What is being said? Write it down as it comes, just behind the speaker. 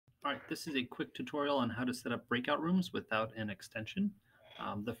All right, this is a quick tutorial on how to set up breakout rooms without an extension.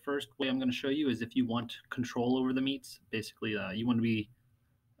 The first way I'm going to show you is if you want control over the meets. Basically, you want to be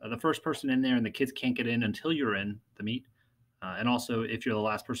the first person in there and the kids can't get in until you're in the meet. And also, if you're the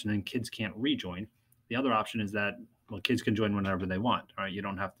last person in, kids can't rejoin. The other option is that, well, kids can join whenever they want. All right, you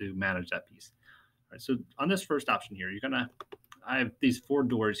don't have to manage that piece. All right, so on this first option here, I have these 4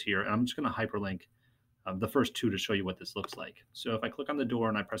 doors here, and I'm just going to hyperlink the first 2 to show you what this looks like. So if I click on the door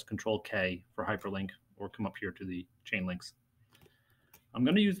and I press Control K for hyperlink, or come up here to the chain links, I'm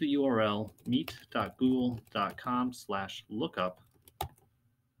going to use the URL meet.google.com/lookup/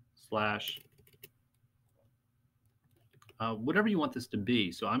 whatever you want this to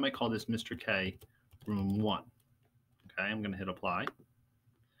be. So I might call this Mr. K room 1. Okay, I'm going to hit apply.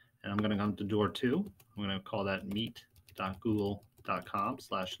 And I'm going to come to door 2. I'm going to call that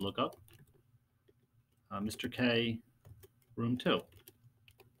meet.google.com/lookup. Mr. K, room 2. All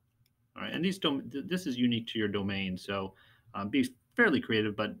right, and this is unique to your domain, so be fairly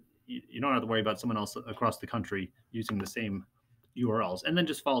creative, but you don't have to worry about someone else across the country using the same URLs, and then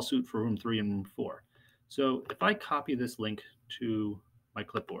just follow suit for room 3 and room 4. So if I copy this link to my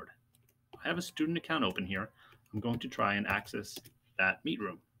clipboard, I have a student account open here. I'm going to try and access that meet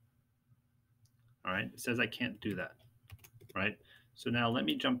room. All right, it says I can't do that, right? So now let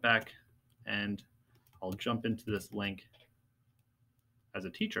me jump back and I'll jump into this link as a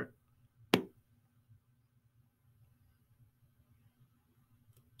teacher. All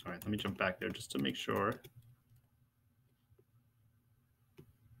right, let me jump back there just to make sure.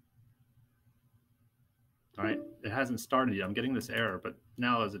 All right, it hasn't started yet. I'm getting this error, but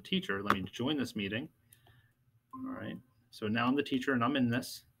now as a teacher, let me join this meeting. All right, so now I'm the teacher and I'm in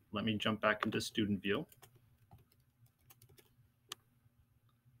this. Let me jump back into student view.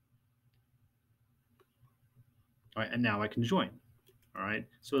 All right, and now I can join. All right,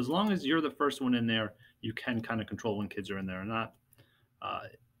 so as long as you're the first one in there, you can kind of control when kids are in there or not.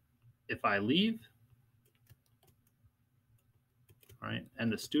 If I leave, all right,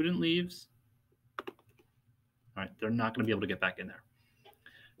 and the student leaves, all right, they're not going to be able to get back in there.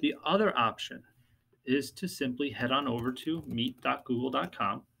 The other option is to simply head on over to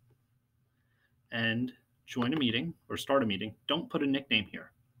meet.google.com and join a meeting or start a meeting. Don't put a nickname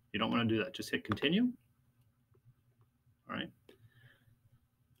here. You don't want to do that. Just hit continue. All right.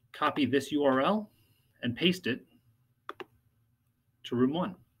 Copy this URL and paste it to room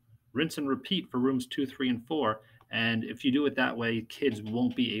 1. Rinse and repeat for rooms 2, 3, and 4. And if you do it that way, kids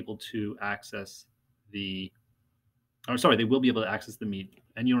won't be able to access they will be able to access the meet,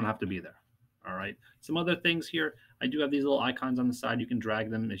 and you don't have to be there. All right. Some other things here. I do have these little icons on the side. You can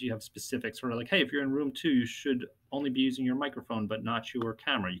drag them if you have specifics, sort of like, hey, if you're in room 2, you should only be using your microphone, but not your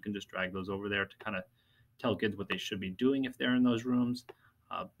camera. You can just drag those over there to kind of tell kids what they should be doing if they're in those rooms.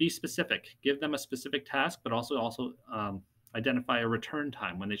 Be specific. Give them a specific task, but also identify a return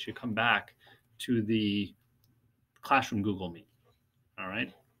time when they should come back to the classroom Google Meet. All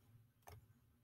right.